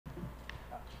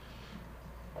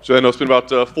So I know it's been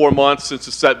about 4 months since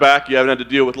the setback. You haven't had to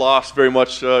deal with loss very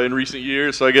much in recent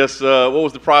years. So I guess what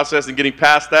was the process in getting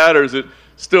past that, or is it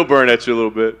still burn at you a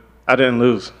little bit? I didn't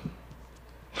lose.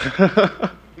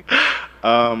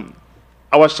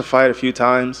 I watched the fight a few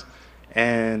times,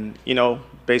 and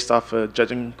based off of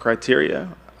judging criteria,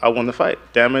 I won the fight.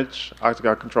 Damage,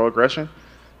 octagon control, aggression,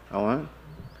 I won.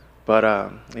 But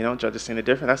judges seen it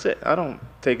different. That's it. I don't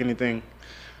take anything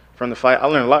from the fight. I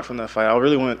learned a lot from that fight. I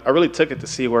really took it to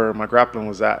see where my grappling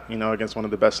was at, against one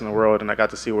of the best in the world, and I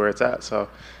got to see where it's at. So,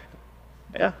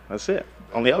 yeah, that's it.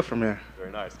 Only up from here.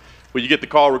 Very nice. Well, you get the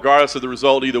call regardless of the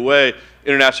result either way.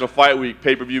 International Fight Week,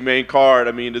 pay-per-view main card.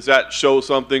 I mean, does that show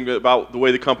something about the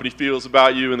way the company feels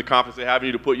about you and the confidence they have in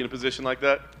you to put you in a position like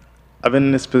that? I've been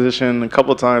in this position a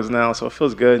couple of times now, so it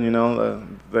feels good.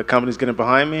 The company's getting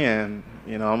behind me, and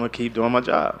I'm gonna keep doing my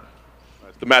job.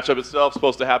 The matchup itself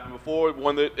supposed to happen before,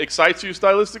 one that excites you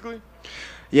stylistically?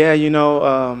 Yeah,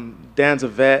 Dan's a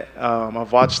vet.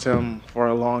 I've watched him for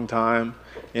a long time.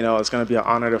 It's gonna be an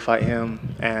honor to fight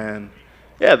him, and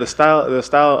yeah, the style,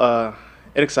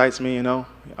 it excites me.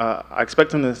 I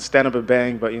expect him to stand up and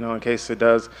bang, but in case it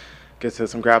does get to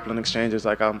some grappling exchanges,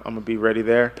 like I'm gonna be ready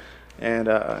there, and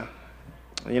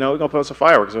we're gonna put on some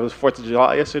fireworks. It was 4th of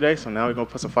July yesterday, so now we're gonna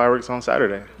put some fireworks on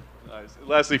Saturday. Nice.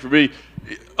 Lastly, for me,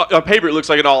 on paper it looks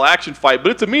like an all-action fight,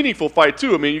 but it's a meaningful fight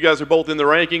too. I mean, you guys are both in the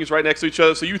rankings, right next to each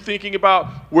other. So you thinking about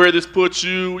where this puts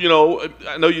you?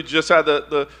 I know you just had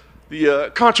the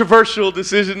controversial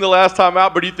decision the last time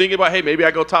out, but are you thinking about, hey, maybe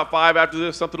I go top 5 after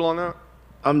this, something along that?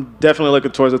 I'm definitely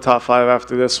looking towards the top 5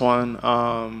 after this one.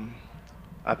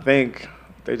 I think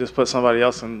they just put somebody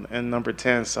else in number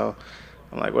 10, so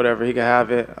I'm like, whatever, he can have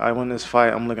it. I win this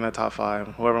fight, I'm looking at top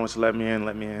 5. Whoever wants to let me in,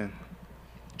 let me in.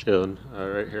 Jalin,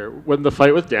 right here. When the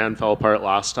fight with Dan fell apart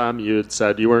last time, you had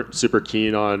said you weren't super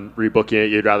keen on rebooking it.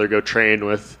 You'd rather go train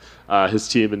with his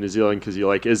team in New Zealand because you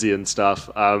like Izzy and stuff.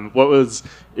 What was,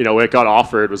 when it got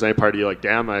offered, was any part of you like,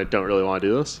 damn, I don't really want to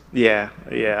do this? Yeah.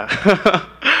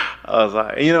 I was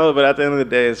like, but at the end of the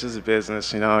day, it's just a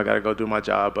business. I got to go do my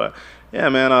job. But yeah,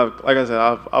 man, like I said,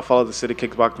 I've followed the city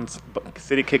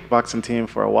kickboxing team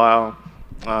for a while.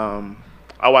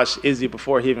 I watched Izzy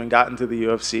before he even got into the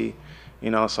UFC.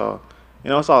 So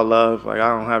it's all love. Like, I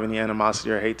don't have any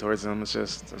animosity or hate towards him. It's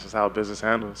just how business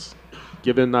handles.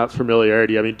 Given that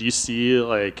familiarity, I mean, do you see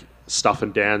like stuff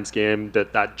in Dan's game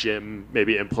that gym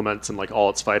maybe implements in like all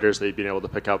its fighters that you've been able to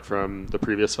pick up from the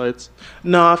previous fights?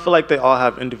 No, I feel like they all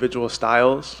have individual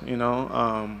styles. I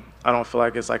don't feel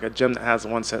like it's like a gym that has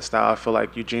one set style. I feel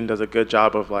like Eugene does a good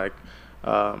job of like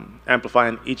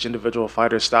amplifying each individual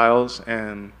fighter's styles,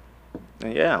 and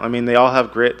yeah, I mean, they all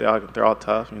have grit. They're all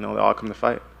tough. They all come to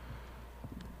fight.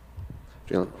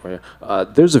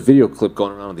 There's a video clip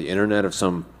going around on the internet of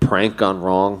some prank gone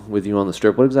wrong with you on the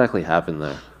strip. What exactly happened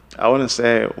there? I wouldn't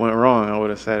say it went wrong. I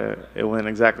would have said it went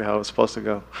exactly how it was supposed to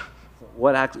go.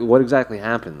 What exactly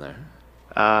happened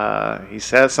there? He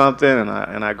said something, and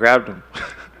I grabbed him.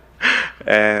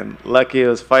 And lucky it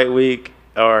was fight week,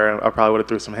 or I probably would have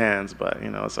threw some hands, but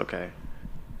it's okay.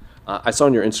 I saw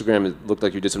on your Instagram it looked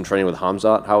like you did some training with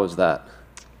Hamzat. How was that?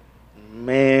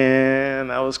 Man,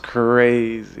 that was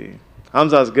crazy.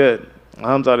 Hamzat's good.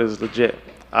 Hamzat is legit.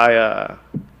 I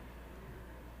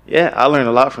learned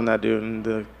a lot from that dude in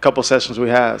the couple sessions we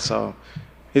had. So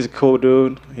he's a cool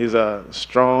dude. He's a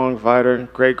strong fighter,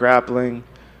 great grappling,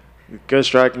 good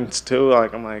striking too.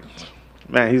 Like, I'm like,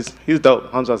 man, he's dope.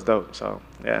 Hamzat's dope. So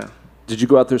yeah. Did you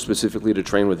go out there specifically to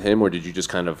train with him, or did you just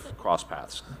kind of cross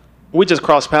paths? We just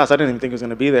crossed paths. I didn't even think he was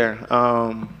going to be there.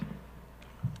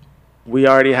 We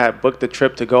already had booked the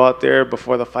trip to go out there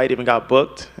before the fight even got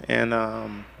booked. And,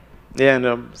 ended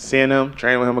up seeing him,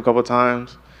 training with him a couple of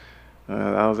times.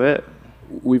 That was it.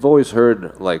 We've always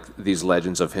heard, like, these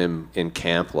legends of him in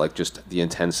camp, like just the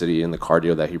intensity and the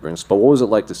cardio that he brings. But what was it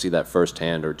like to see that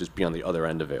firsthand, or just be on the other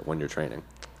end of it when you're training?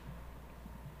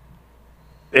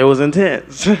 It was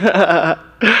intense.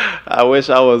 I wish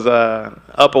I was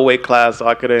up a weight class so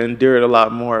I could have endured a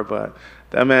lot more, but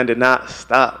that man did not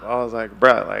stop. I was like,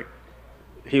 bro, like,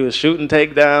 he was shooting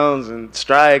takedowns and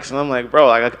strikes, and I'm like, bro,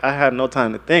 like, I had no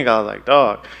time to think. I was like,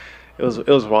 dog, it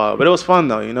was wild, but it was fun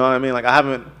though. You know what I mean? Like, I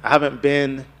haven't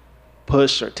been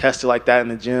pushed or tested like that in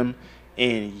the gym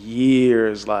in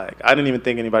years. Like, I didn't even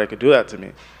think anybody could do that to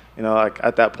me, like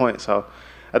at that point. So.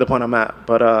 At the point I'm at.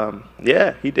 But,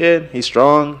 yeah, he did. He's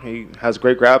strong. He has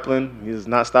great grappling. He does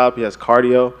not stop. He has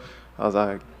cardio. I was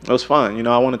like, it was fun.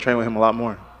 I want to train with him a lot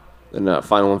more. And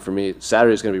final one for me.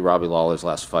 Saturday is going to be Robbie Lawler's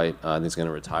last fight, and he's going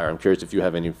to retire. I'm curious if you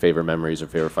have any favorite memories or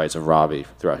favorite fights of Robbie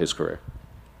throughout his career.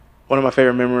 One of my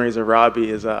favorite memories of Robbie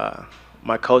is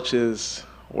my coaches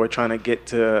we're trying to get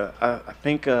to, I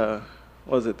think,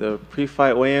 was it the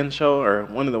pre-fight weigh-in show or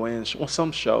one of the weigh-in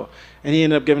some show, and he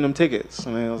ended up giving them tickets.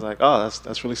 And I was like, oh,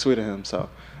 that's really sweet of him. So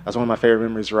that's one of my favorite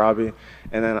memories, Robbie.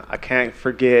 And then I can't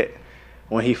forget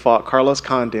when he fought Carlos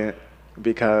Condit,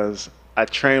 because I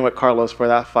trained with Carlos for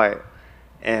that fight,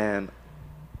 and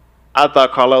I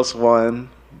thought Carlos won,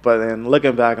 but then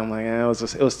looking back, I'm like, it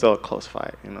was still a close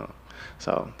fight, you know.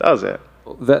 So that was it.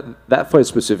 That fight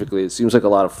specifically, it seems like a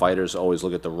lot of fighters always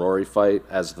look at the Rory fight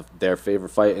as their favorite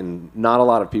fight, and not a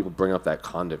lot of people bring up that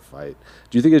Condit fight.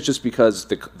 Do you think it's just because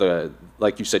the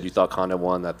like you said, you thought Condit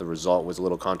won, that the result was a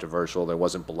little controversial, there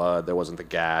wasn't blood, there wasn't the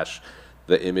gash,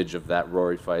 the image of that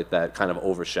Rory fight that kind of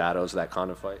overshadows that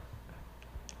Condit fight?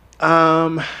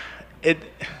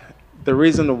 The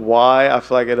reason why I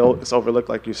feel like it's overlooked,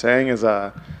 like you're saying, is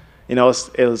you know,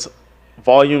 it was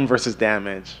volume versus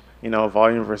damage. You know,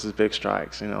 volume versus big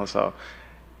strikes, you know, so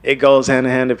it goes hand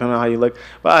in hand depending on how you look.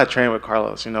 But I trained with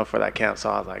Carlos, you know, for that camp, so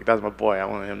I was like, that's my boy. I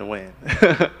wanted him to win.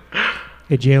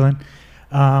 Hey, Jalin,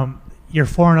 you're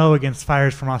 4-0 against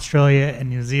fighters from Australia and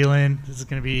New Zealand. This is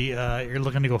going to be, you're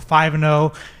looking to go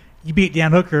 5-0. You beat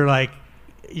Dan Hooker, like,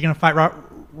 you're going to fight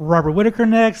Robert Whittaker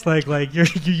next? Like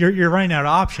you're running out of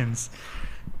options.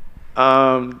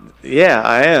 Yeah,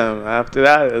 I am. After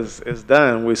that, it's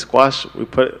done. We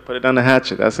put it down the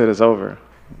hatchet. That's it. It's over.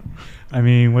 I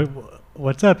mean,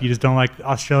 what's up? You just don't like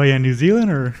Australia and New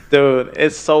Zealand, or? Dude,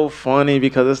 it's so funny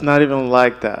because it's not even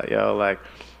like that, yo. Like,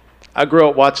 I grew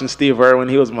up watching Steve Irwin.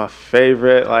 He was my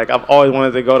favorite. Like, I've always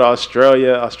wanted to go to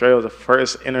Australia. Australia was the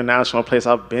first international place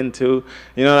I've been to.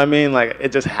 You know what I mean? Like,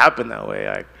 it just happened that way.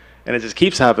 Like, and it just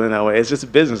keeps happening that way. It's just a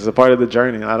business. It's a part of the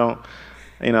journey. I don't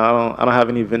have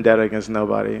any vendetta against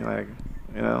nobody. Like,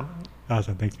 you know.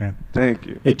 Awesome. Thanks, man. Thank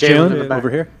you. Hey, Jalin, over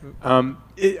here.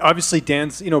 Obviously,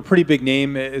 Dan's a pretty big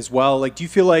name as well. Like, do you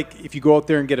feel like if you go out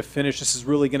there and get a finish, this is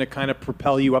really going to kind of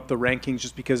propel you up the rankings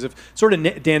just because of sort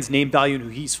of Dan's name value and who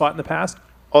he's fought in the past?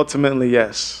 Ultimately,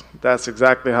 yes. That's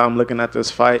exactly how I'm looking at this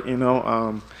fight. You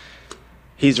know,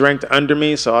 he's ranked under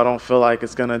me, so I don't feel like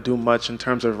it's gonna do much in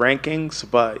terms of rankings.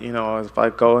 But you know, if I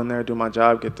go in there, do my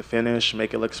job, get the finish,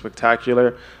 make it look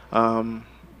spectacular,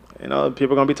 you know,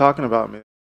 people are gonna be talking about me.